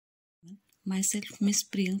Myself, Miss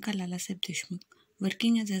Priyanka Deshmukh,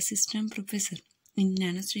 working as Assistant Professor in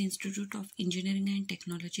Nanasri Institute of Engineering and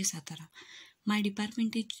Technology, Satara. My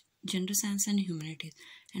department is General Science and Humanities,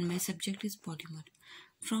 and my subject is Polymer.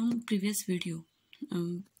 From previous video,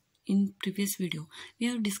 in previous video, we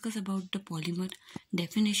have discussed about the polymer,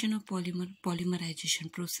 definition of polymer,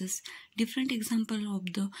 polymerization process, different example of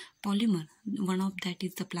the polymer. One of that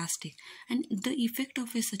is the plastic, and the effect of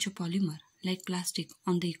such a polymer like plastic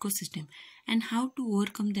on the ecosystem and how to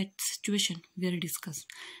overcome that situation we are discussed.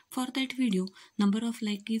 For that video, number of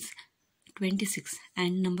like is 26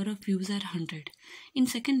 and number of views are 100. In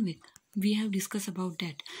second week, we have discussed about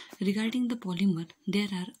that. Regarding the polymer, there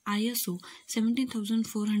are ISO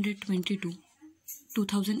 17422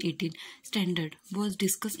 2018 standard was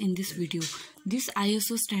discussed in this video. This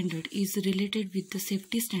ISO standard is related with the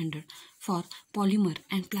safety standard for polymer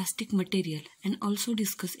and plastic material and also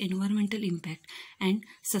discuss environmental impact and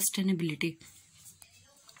sustainability.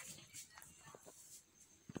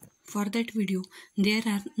 For that video, there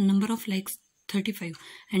are number of likes 35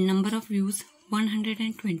 and number of views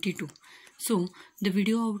 122. So, the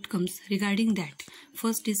video outcomes regarding that.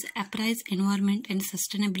 First is apprise environment and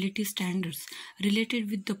sustainability standards related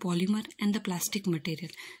with the polymer and the plastic material.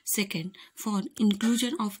 Second, for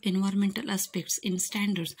inclusion of environmental aspects in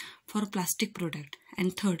standards for plastic product.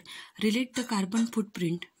 And third, relate the carbon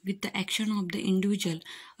footprint with the action of the individual,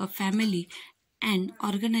 a family, an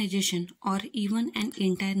organization, or even an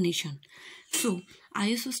entire nation. So,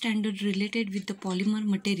 ISO standard related with the polymer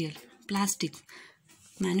material, plastic,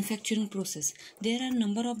 manufacturing process. There are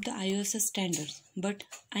number of the ISO standards, but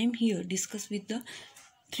I am here discuss with the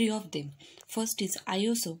three of them. First is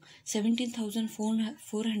ISO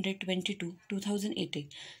 17422 2018.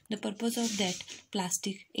 The purpose of that,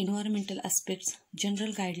 plastic, environmental aspects,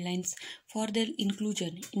 general guidelines for their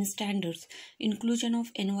inclusion in standards, inclusion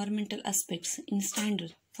of environmental aspects in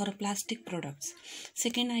standards for plastic products.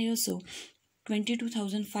 Second, ISO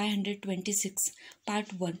 22526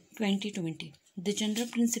 Part 1 2020. The general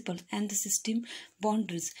principle and the system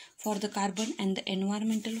boundaries for the carbon and the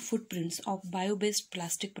environmental footprints of bio-based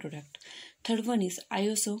plastic product. Third one is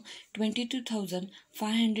ISO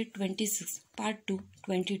 22526 Part 2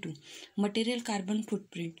 22. Material carbon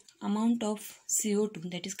footprint, amount of CO2,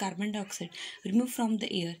 that is carbon dioxide, removed from the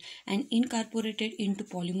air and incorporated into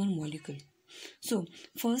polymer molecule. So,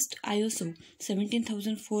 first ISO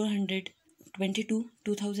 17422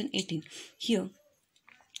 2018. Here,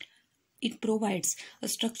 it provides a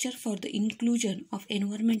structure for the inclusion of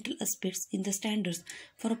environmental aspects in the standards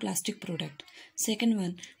for a plastic product. Second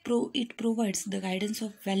one, it provides the guidance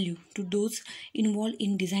of value to those involved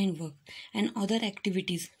in design work and other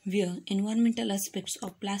activities where environmental aspects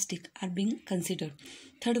of plastic are being considered.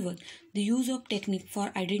 Third one, the use of technique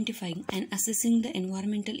for identifying and assessing the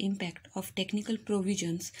environmental impact of technical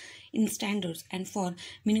provisions in standards and for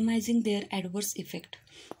minimizing their adverse effect.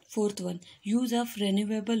 Fourth one, use of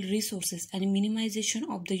renewable resources and minimization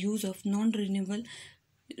of the use of non-renewable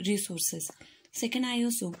resources. Second,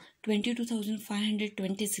 ISO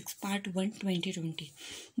 22526 Part 1 2020.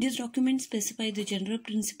 This document specifies the general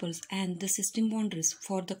principles and the system boundaries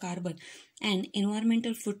for the carbon and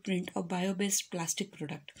environmental footprint of bio-based plastic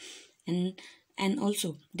product and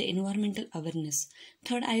also the environmental awareness.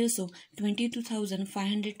 Third, ISO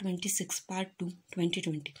 22526 Part 2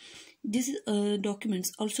 2020. This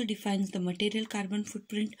documents also defines the material carbon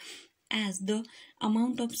footprint as the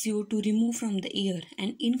amount of CO2 removed from the air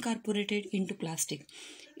and incorporated into plastic.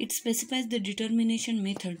 It specifies the determination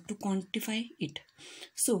method to quantify it.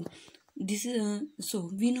 So, this is so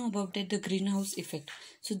we know about that the greenhouse effect.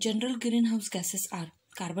 So, general greenhouse gases are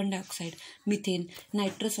carbon dioxide, methane,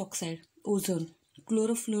 nitrous oxide, ozone,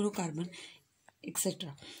 chlorofluorocarbon,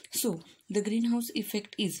 etc. So, the greenhouse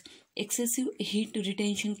effect is excessive heat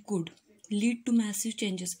retention could lead to massive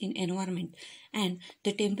changes in environment and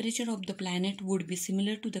the temperature of the planet would be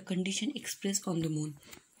similar to the condition expressed on the moon.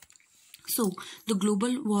 So, the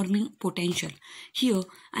global warming potential. Here,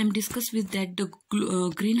 I am discussed with that the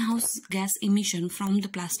greenhouse gas emission from the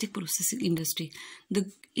plastic processing industry.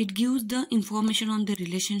 It gives the information on the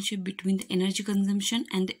relationship between the energy consumption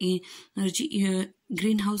and the energy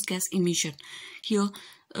greenhouse gas emission. Here,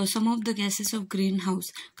 some of the gases of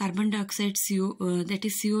greenhouse, carbon dioxide, that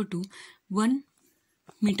is CO2, 1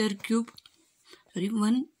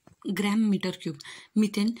 gram meter cube,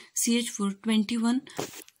 methane, CH4, 21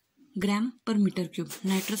 gram per meter cube,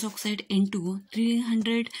 nitrous oxide, N2O,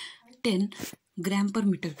 310 gram per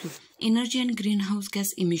meter cube. Energy and greenhouse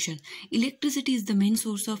gas emission. Electricity is the main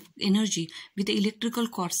source of energy with the electrical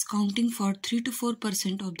costs counting for 3 to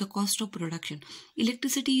 4% of the cost of production.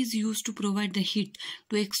 Electricity is used to provide the heat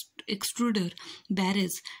to extruder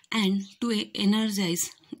barrels and to energize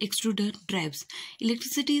extruder drives.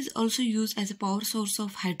 Electricity is also used as a power source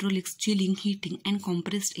of hydraulics, chilling, heating, and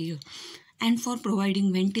compressed air, and for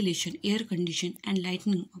providing ventilation, air condition, and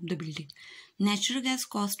lighting of the building. Natural gas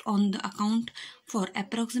cost on the account for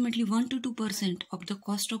approximately 1 to 2% of the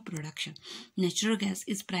cost of production. Natural gas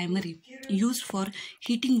is primarily used for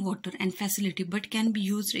heating water and facility, but can be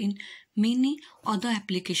used in many other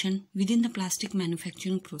applications within the plastic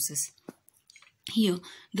manufacturing process. Here,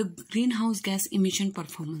 the greenhouse gas emission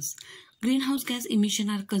performance. Greenhouse gas emission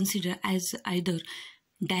are considered as either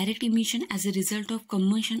direct emission as a result of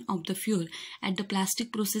combustion of the fuel at the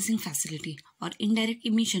plastic processing facility, or indirect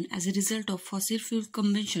emission as a result of fossil fuel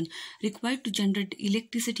combustion required to generate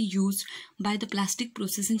electricity used by the plastic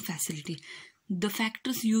processing facility. The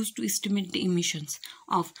factors used to estimate the emissions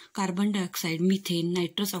of carbon dioxide, methane,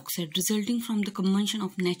 nitrous oxide resulting from the combustion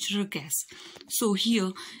of natural gas. So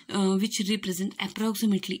here, which represent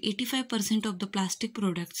approximately 85% of the plastic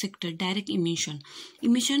product sector direct emission.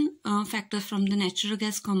 Emission factors from the natural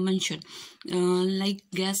gas combustion, like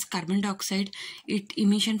gas carbon dioxide, its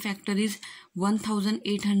emission factor is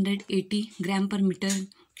 1880 gram per meter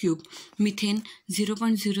cube, methane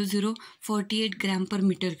 0.0048 gram per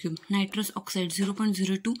meter cube, nitrous oxide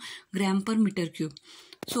 0.02 gram per meter cube.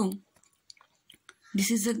 So this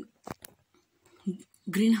is the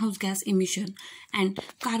greenhouse gas emission and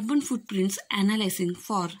carbon footprints analyzing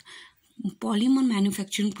for polymer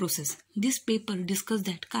manufacturing process. This paper discussed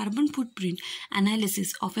that carbon footprint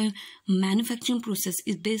analysis of a manufacturing process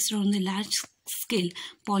is based on the large scale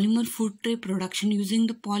polymer food tray production using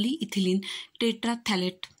the polyethylene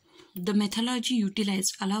tetraphthalate. The methodology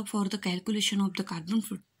utilized allow for the calculation of the carbon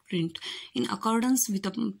footprint in accordance with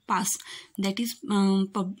the PAS, that is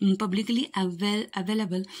publicly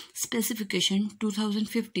available specification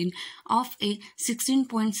 2015 of a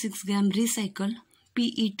 16.6 gram recycled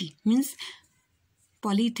PET, means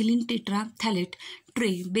polyethylene tetraphthalate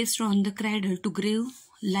tray based on the cradle to grave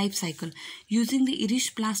life cycle, using the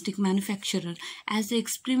Irish plastic manufacturer as the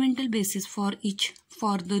experimental basis for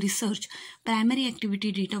the research. Primary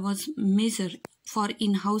activity data was measured for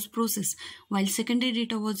in-house process, while secondary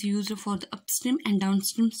data was used for the upstream and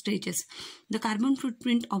downstream stages. The carbon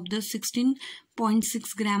footprint of the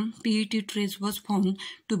 16.6 gram PET trays was found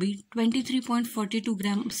to be 23.42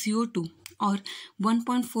 gram CO2 or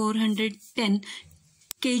 1.410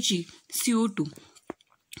 kg CO2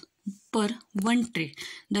 per one tray.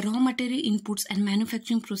 The raw material inputs and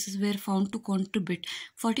manufacturing process were found to contribute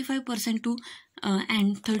 45% to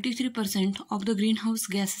and 33% of the greenhouse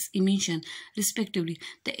gases emission respectively.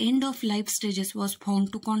 The end of life stages was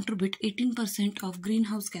found to contribute 18% of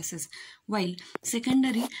greenhouse gases, while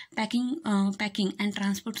secondary packing and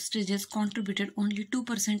transport stages contributed only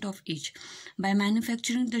 2% of each. By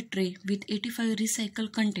manufacturing the tray with 85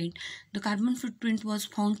 recycled content, the carbon footprint was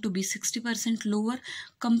found to be 60% lower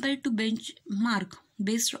compared to benchmark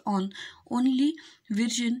based on only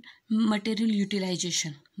virgin material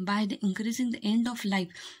utilization. By increasing the end of life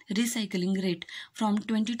recycling rate from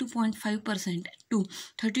 22.5% to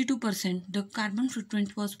 32%, the carbon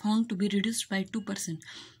footprint was found to be reduced by 2%.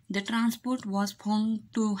 The transport was found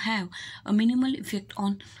to have a minimal effect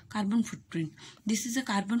on carbon footprint. This is a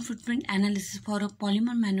carbon footprint analysis for a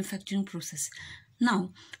polymer manufacturing process.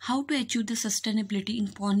 Now, how to achieve the sustainability in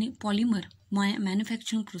polymer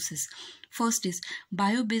manufacturing process? First is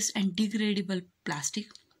bio-based and degradable plastic.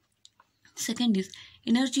 Second is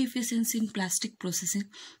energy efficiency in plastic processing.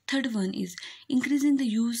 Third one is increasing the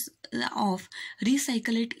use of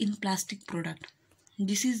recyclate in plastic product.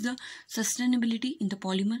 This is the sustainability in the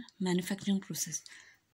polymer manufacturing process.